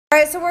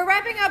right, so we're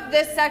wrapping up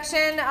this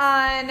section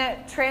on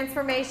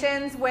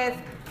transformations with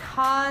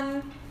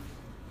compositions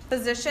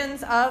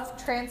of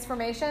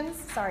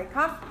transformations. Sorry,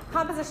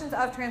 compositions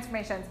of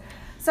transformations.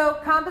 So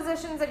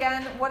compositions,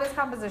 again, what does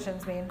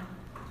compositions mean?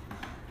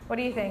 What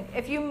do you think?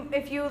 If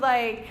you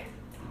like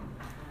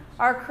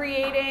are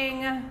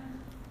creating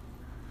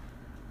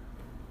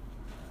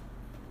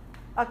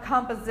a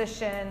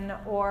composition,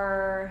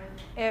 or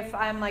if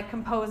I'm like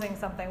composing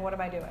something, what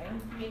am I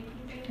doing?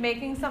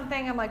 Making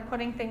something. I'm like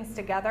putting things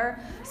together.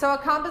 So a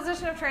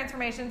composition of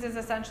transformations is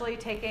essentially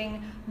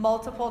taking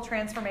multiple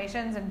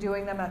transformations and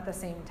doing them at the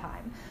same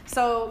time.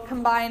 So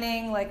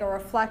combining like a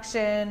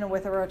reflection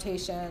with a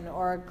rotation,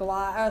 or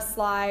a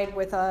slide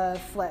with a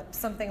flip,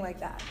 something like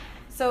that.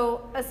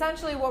 So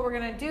essentially what we're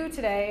going to do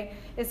today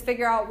is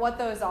figure out what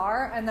those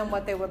are and then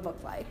what they would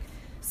look like.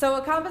 So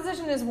a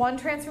composition is one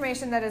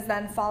transformation that is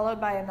then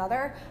followed by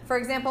another. For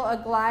example, a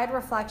glide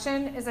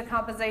reflection is a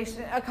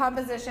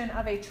composition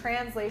of a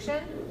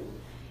translation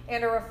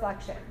and a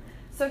reflection.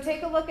 So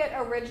take a look at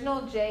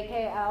original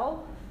JKL.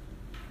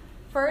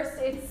 First,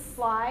 it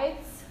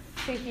slides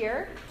to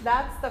here.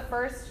 That's the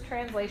first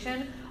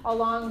translation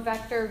along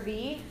vector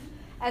V.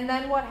 And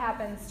then what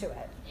happens to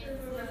it?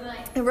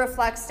 It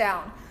reflects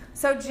down.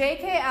 So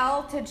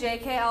JKL to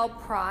JKL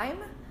prime.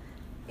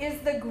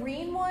 Is the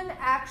green one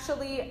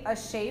actually a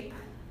shape?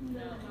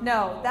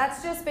 No,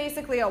 that's just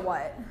basically a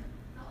what? An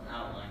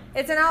outline.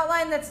 It's an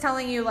outline that's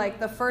telling you like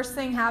the first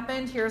thing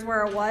happened, here's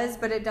where it was,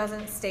 but it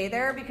doesn't stay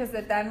there because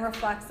it then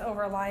reflects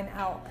over line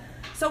out.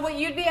 So what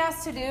you'd be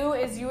asked to do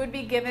is you would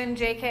be given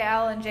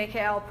JKL and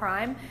JKL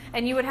prime,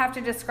 and you would have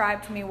to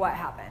describe to me what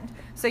happened.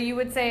 So you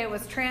would say it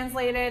was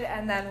translated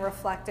and then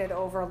reflected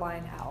over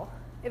line L.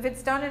 If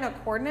it's done in a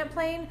coordinate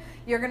plane,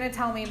 you're going to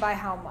tell me by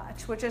how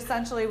much, which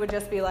essentially would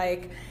just be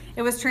like,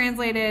 it was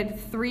translated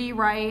 3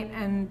 right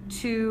and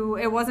 2,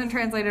 it wasn't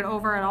translated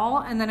over at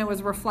all, and then it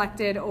was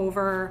reflected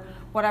over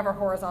whatever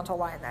horizontal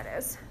line that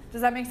is.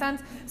 Does that make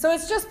sense? So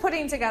it's just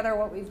putting together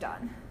what we've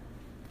done.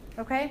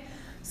 Okay?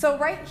 So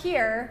right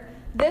here,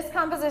 this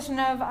composition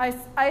of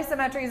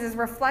isometries is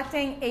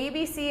reflecting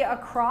ABC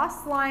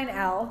across line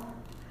L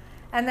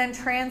and then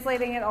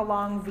translating it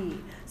along V.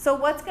 So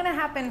what's going to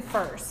happen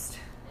first?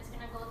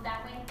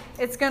 That way?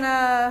 It's going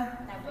to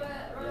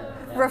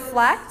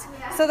reflect.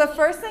 So the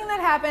first thing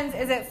that happens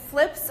is it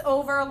flips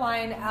over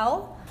line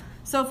L.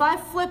 So if I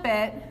flip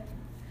it,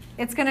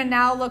 it's going to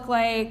now look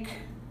like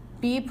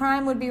B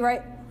prime would be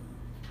right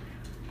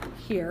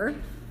here.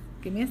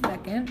 Give me a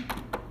second.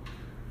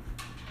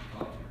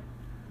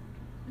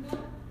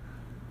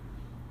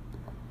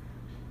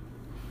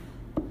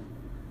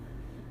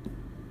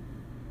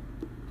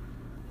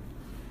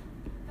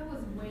 That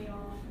was way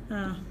off.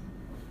 Oh.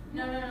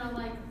 No,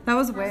 like... That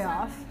was way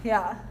off,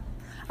 yeah.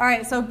 All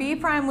right, so B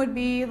prime would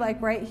be like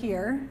right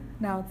here.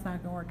 Now it's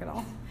not going to work at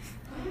all.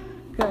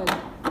 Good.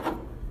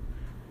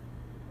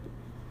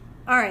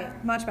 All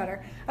right, much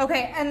better.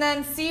 Okay, and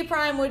then C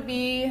prime would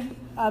be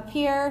up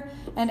here,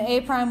 and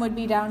A prime would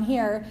be down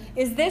here.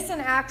 Is this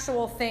an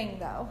actual thing,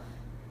 though?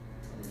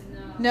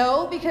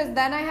 No, because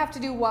then I have to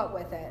do what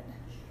with it?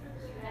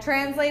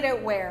 Translate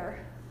it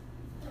where?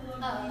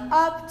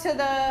 Up to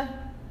the...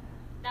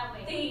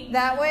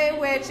 That way,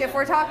 which, if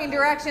we're talking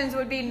directions,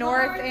 would be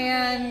north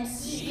and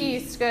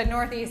east. Good,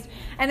 northeast.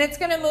 And it's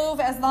going to move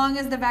as long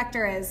as the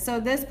vector is. So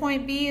this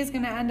point B is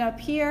going to end up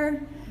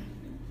here.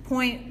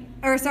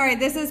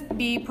 This is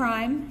B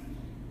prime.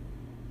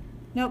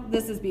 Nope,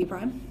 this is B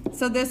prime.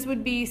 So this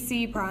would be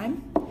C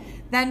prime.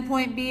 Then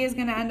point B is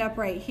going to end up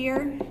right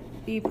here,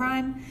 B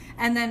prime.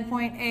 And then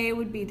point A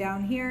would be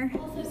down here,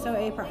 so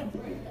A prime.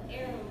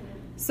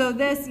 So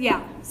this,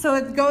 so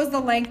it goes the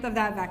length of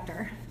that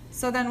vector.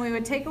 So then we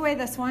would take away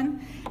this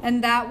one,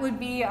 and that would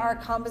be our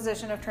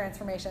composition of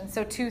transformation.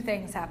 So 2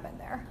 things happen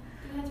there.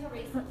 You have to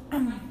erase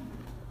it.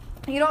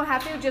 You don't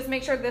have to, just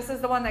make sure this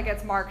is the one that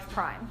gets marked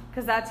prime,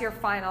 because that's your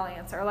final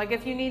answer. Like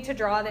if you need to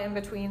draw the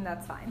in-between,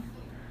 that's fine.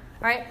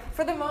 All right,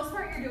 for the most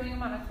part, you're doing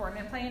them on a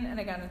coordinate plane, and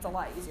again, it's a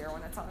lot easier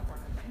when it's on a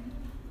coordinate plane.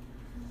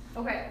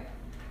 Okay,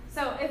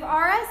 so if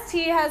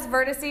RST has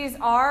vertices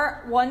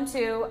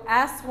R12,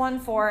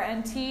 S14,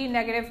 and T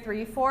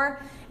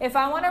 -3,4, if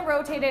I want to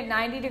rotate it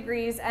 90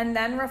 degrees and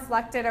then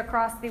reflect it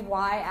across the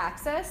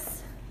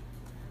y-axis,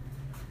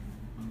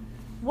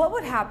 what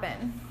would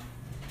happen?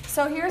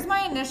 So here's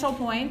my initial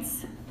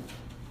points.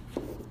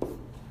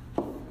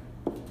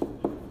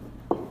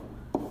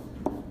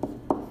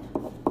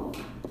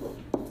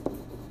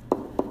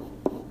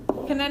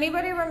 Can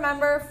anybody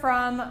remember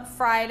from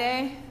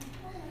Friday?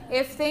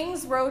 If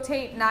things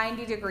rotate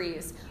 90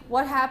 degrees,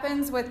 what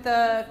happens with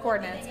the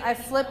coordinates? I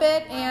flip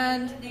it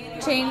and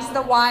change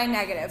the y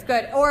negative.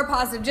 Good. Or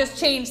positive, just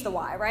change the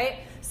y, right?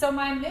 So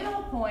my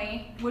middle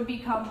point would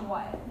become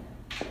what?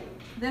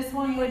 This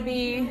one would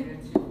be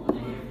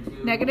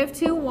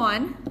 -2,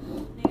 1.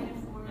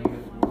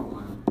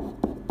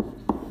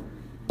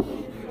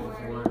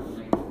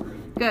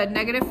 Good.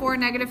 -4,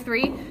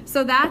 -3.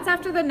 So that's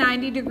after the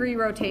 90-degree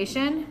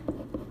rotation.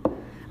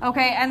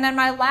 Okay, and then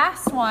my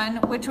last one,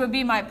 which would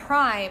be my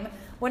prime,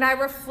 when I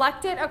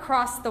reflect it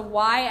across the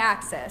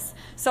y-axis,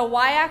 so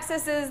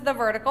y-axis is the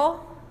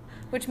vertical,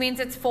 which means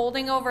it's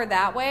folding over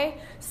that way.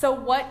 So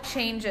what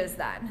changes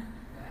then?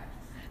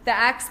 The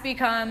x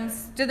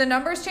becomes, do the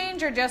numbers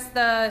change or just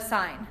the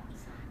sign?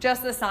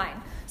 Just the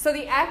sign. So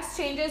the x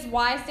changes,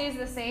 y stays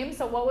the same.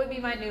 So what would be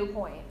my new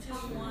point?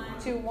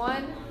 2,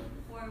 1,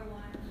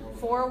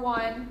 4,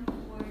 1,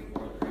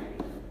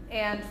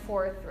 and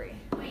 4, 3.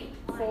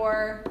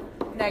 4,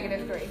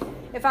 negative 3.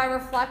 If I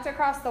reflect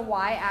across the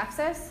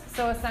y-axis,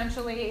 so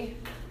essentially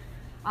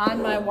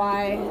on my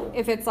y,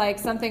 if it's like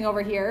something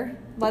over here,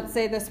 let's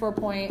say this were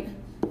point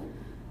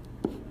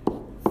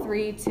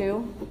 3,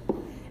 2,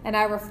 and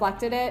I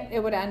reflected it,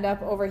 it would end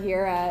up over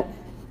here at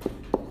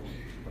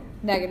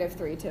negative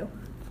 3, 2.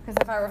 Because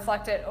if I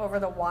reflect it over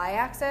the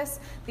y-axis,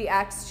 the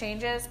x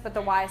changes, but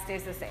the y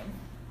stays the same.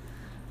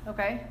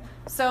 Okay?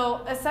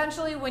 So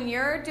essentially, when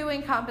you're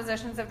doing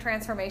compositions of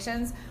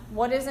transformations,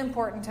 what is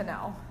important to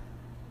know?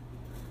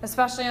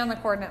 Especially on the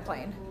coordinate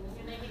plane.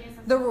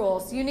 The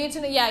rules. You need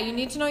to know, you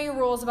need to know your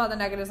rules about the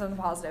negatives and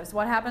the positives.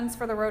 What happens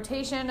for the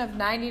rotation of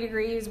 90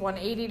 degrees,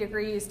 180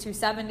 degrees,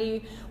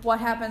 270? What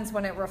happens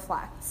when it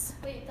reflects?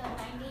 Wait, the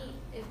 90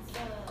 is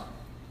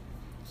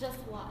just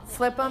what?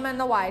 Flip them and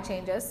the y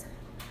changes.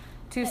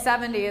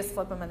 270 is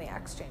flip them and the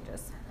x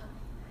changes.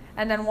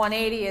 And then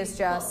 180 is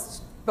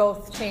just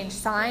both change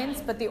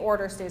signs, but the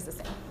order stays the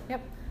same.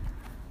 Yep.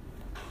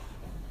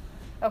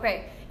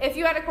 Okay, if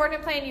you had a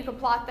coordinate plane, you could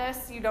plot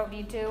this. You don't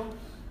need to.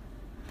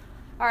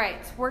 All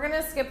right, we're going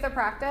to skip the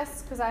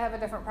practice because I have a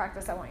different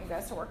practice I want you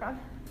guys to work on.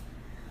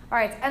 All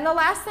right, and the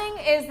last thing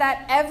is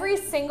that every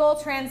single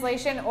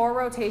translation or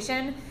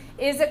rotation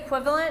is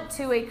equivalent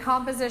to a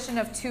composition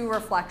of 2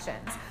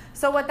 reflections.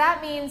 So what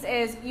that means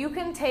is you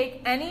can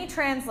take any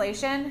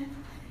translation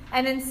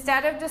and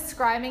instead of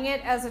describing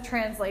it as a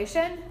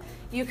translation,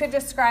 you could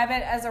describe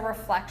it as a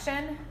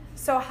reflection.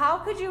 So how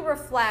could you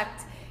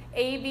reflect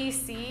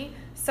ABC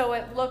so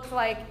it looked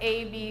like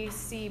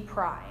ABC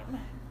prime?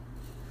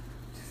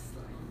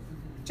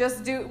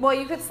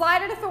 You could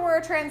slide it if it were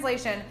a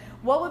translation.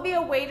 What would be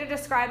a way to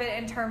describe it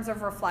in terms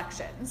of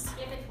reflections?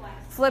 Flip it twice.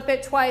 Flip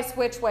it twice,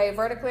 which way?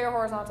 Vertically or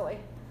horizontally?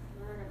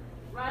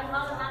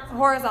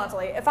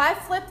 Horizontally. If I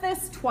flip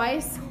this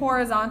twice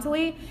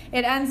horizontally,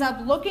 it ends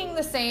up looking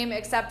the same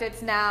except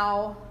it's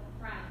now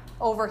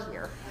over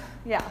here.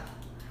 Yeah.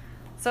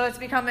 So it's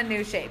become a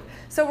new shape.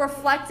 So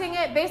reflecting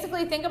it,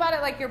 basically think about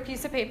it like your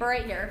piece of paper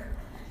right here.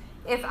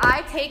 If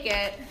I take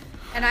it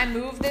and I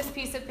move this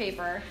piece of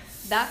paper,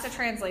 that's a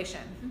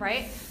translation,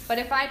 right? But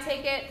if I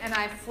take it and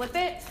I flip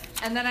it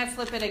and then I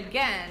flip it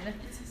again,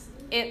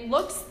 it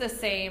looks the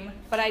same,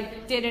 but I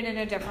did it in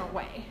a different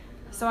way.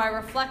 So I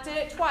reflected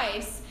it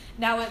twice.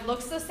 Now it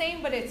looks the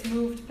same, but it's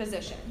moved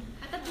position.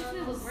 I thought this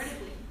one was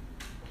vertically.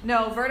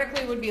 No,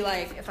 vertically would be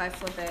like if I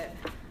flip it.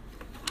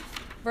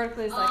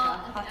 Vertically is like a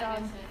hot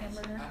dog,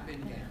 hamburger. Up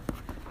and down.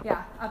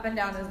 Yeah, up and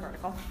down is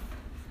vertical.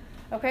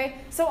 Okay,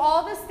 so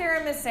all this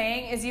theorem is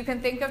saying is you can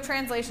think of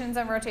translations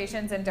and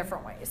rotations in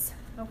different ways.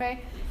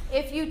 Okay,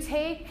 if you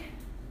take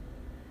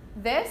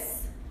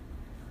this,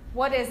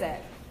 what is it?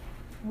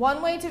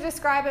 One way to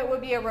describe it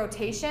would be a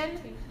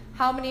rotation.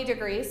 How many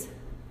degrees?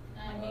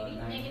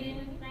 Negative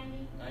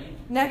 90.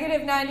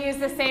 Negative 90 is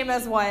the same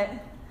as what?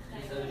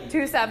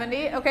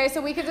 270. Okay,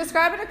 so we could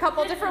describe it a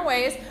couple different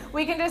ways.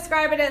 We can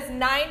describe it as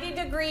 90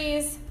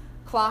 degrees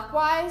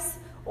clockwise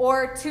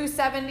or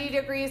 270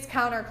 degrees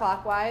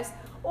counterclockwise.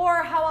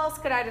 Or how else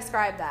could I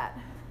describe that?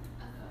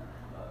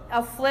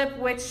 A flip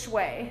which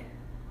way?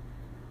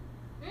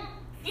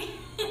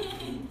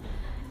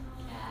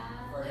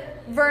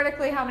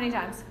 Vertically, how many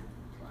times?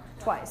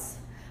 Twice.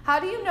 How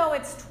do you know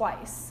it's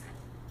twice?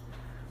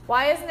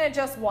 Why isn't it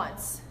just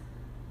once?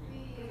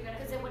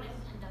 Because it wouldn't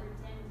end up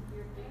in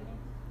your thing.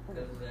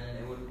 Because then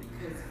it would be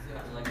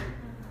like.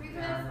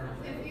 Because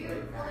if you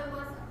only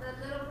want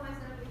the little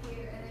points over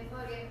here and then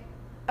plug it.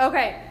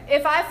 Okay,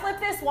 if I flip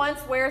this once,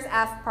 where's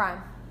F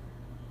prime?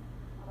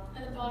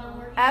 At the bottom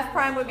where F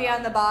prime would be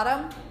on the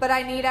bottom, but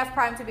I need F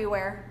prime to be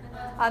where?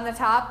 On the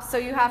top, so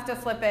you have to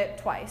flip it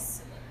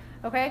twice.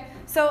 Okay,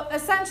 so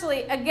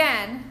essentially,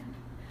 again,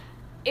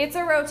 it's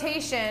a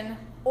rotation,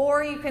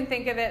 or you can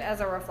think of it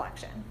as a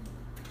reflection.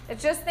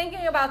 It's just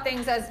thinking about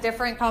things as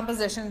different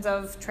compositions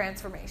of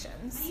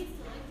transformations. I used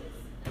to like this.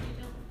 and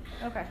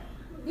I don't. Okay,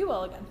 you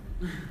will again.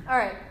 All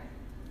right.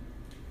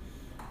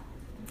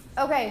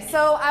 Okay,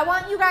 so I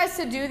want you guys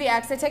to do the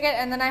exit ticket,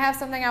 and then I have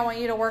something I want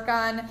you to work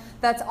on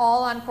that's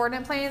all on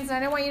coordinate planes. And I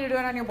didn't want you to do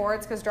it on your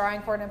boards because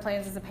drawing coordinate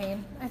planes is a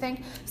pain, I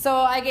think. So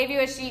I gave you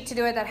a sheet to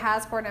do it that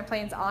has coordinate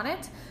planes on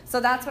it. So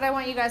that's what I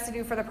want you guys to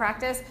do for the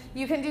practice.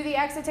 You can do the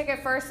exit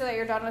ticket first so that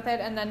you're done with it,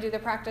 and then do the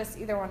practice.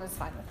 Either one is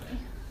fine with me.